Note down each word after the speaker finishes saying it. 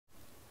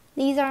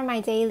These are my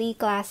daily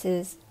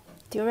glasses.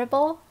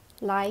 Durable,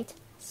 light,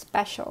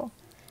 special.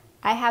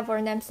 I have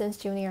worn them since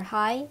junior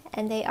high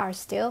and they are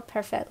still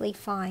perfectly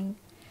fine.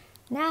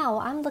 Now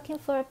I'm looking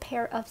for a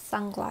pair of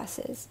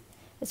sunglasses.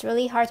 It's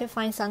really hard to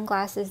find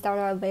sunglasses that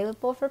are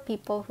available for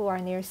people who are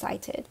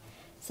nearsighted.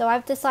 So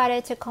I've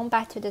decided to come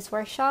back to this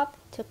workshop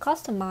to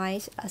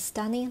customize a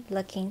stunning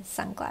looking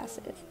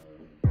sunglasses.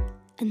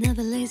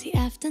 Another lazy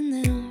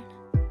afternoon.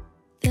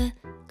 The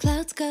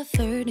clouds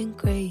covered in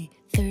gray.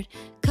 Third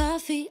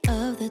coffee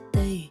of the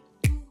day.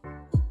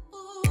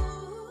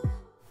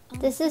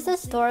 This is a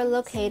store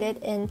located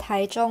in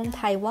Taichung,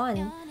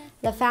 Taiwan.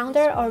 The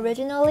founder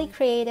originally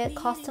created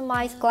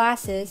customized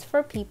glasses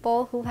for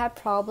people who have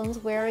problems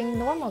wearing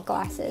normal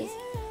glasses.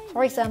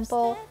 For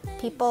example,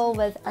 people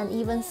with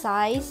uneven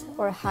size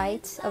or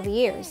height of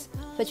ears,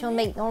 which will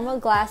make normal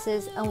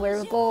glasses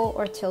unwearable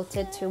or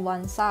tilted to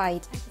one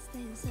side.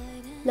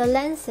 The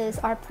lenses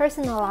are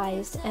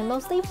personalized and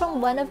mostly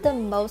from one of the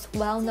most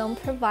well-known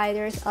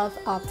providers of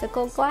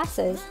optical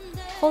glasses,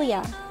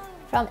 Hoya.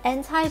 From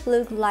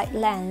anti-blue light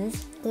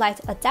lens,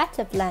 light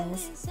adaptive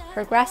lens,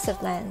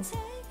 progressive lens,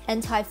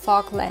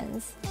 anti-fog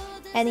lens.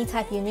 Any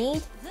type you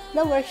need,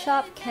 the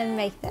workshop can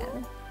make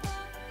them.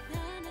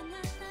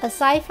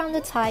 Aside from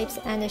the types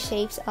and the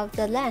shapes of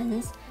the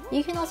lens,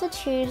 you can also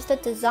choose the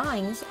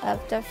designs of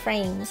the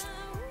frames.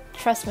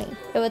 Trust me,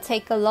 it will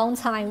take a long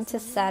time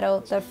to settle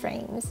the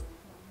frames.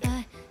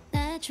 I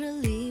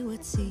naturally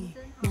would see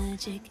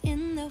magic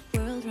in the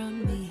world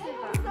around me.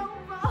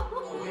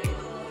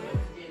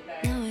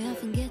 Now I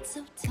often get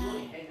so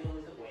tired.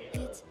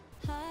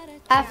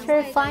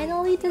 After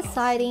finally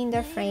deciding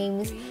the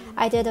frames,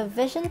 I did a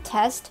vision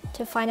test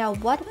to find out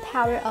what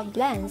power of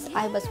lens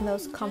I was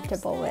most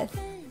comfortable with.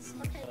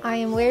 I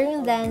am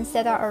wearing lenses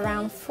that are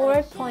around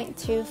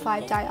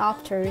 4.25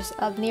 diopters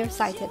of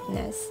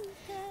nearsightedness.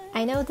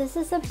 I know this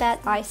is a bad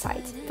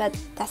eyesight, but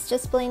that's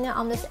just blaming it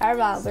on this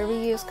era where we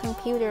use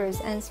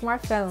computers and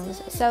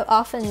smartphones so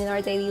often in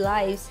our daily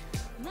lives.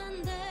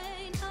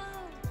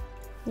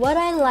 What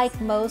I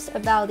like most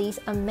about these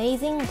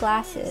amazing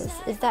glasses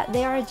is that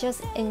they are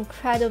just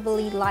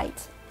incredibly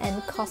light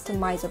and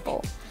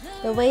customizable.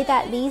 The way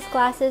that these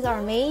glasses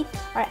are made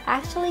are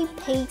actually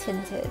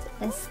patented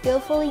and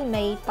skillfully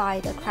made by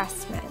the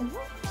craftsmen.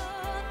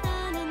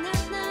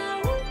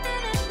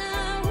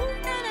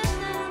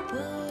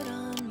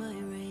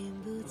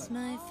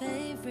 My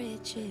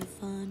favorite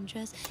chiffon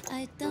dress.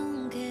 I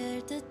don't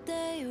care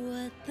today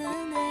what the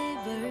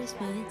neighbors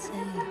might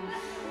say.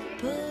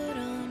 Put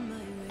on my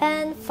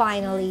And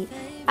finally,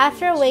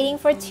 after waiting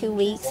for 2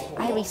 weeks,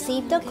 I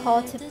received a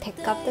call to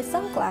pick up the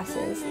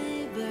sunglasses.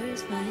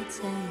 neighbors might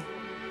say.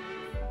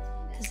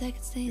 'Cause I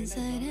could stay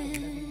inside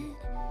and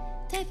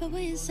type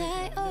away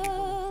inside.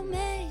 Oh,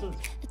 make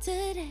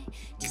today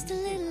just a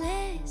little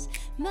less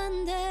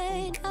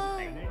mundane. Oh,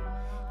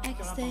 I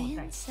could stay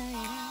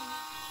inside.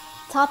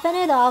 Topping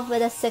it off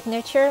with a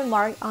signature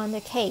mark on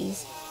the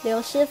case, 刘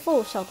师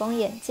傅手工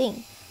眼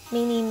镜,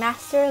 meaning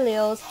Master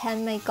Liu's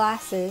handmade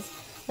glasses.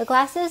 The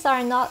glasses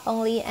are not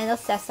only an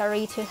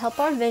accessory to help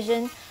our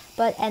vision,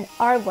 but an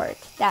artwork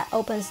that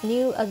opens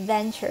new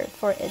adventure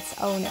for its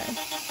owner.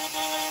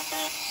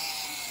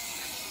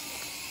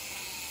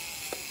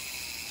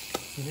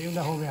 你的用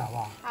在后面好不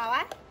好？好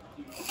啊。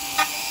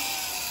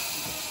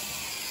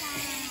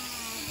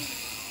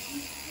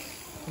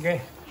OK，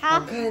 好。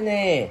好看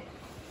呢，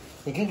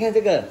你看看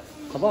这个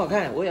好不好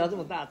看？我也要这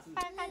么大只。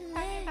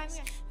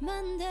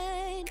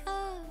 Mundane.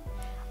 Oh,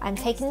 I'm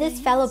taking this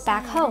fellow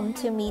back home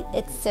to meet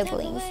its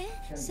siblings.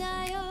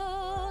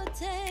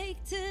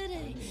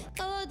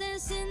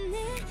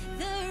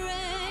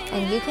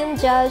 And you can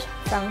judge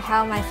from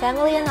how my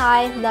family and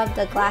I love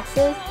the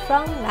glasses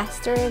from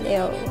Master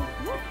Liu.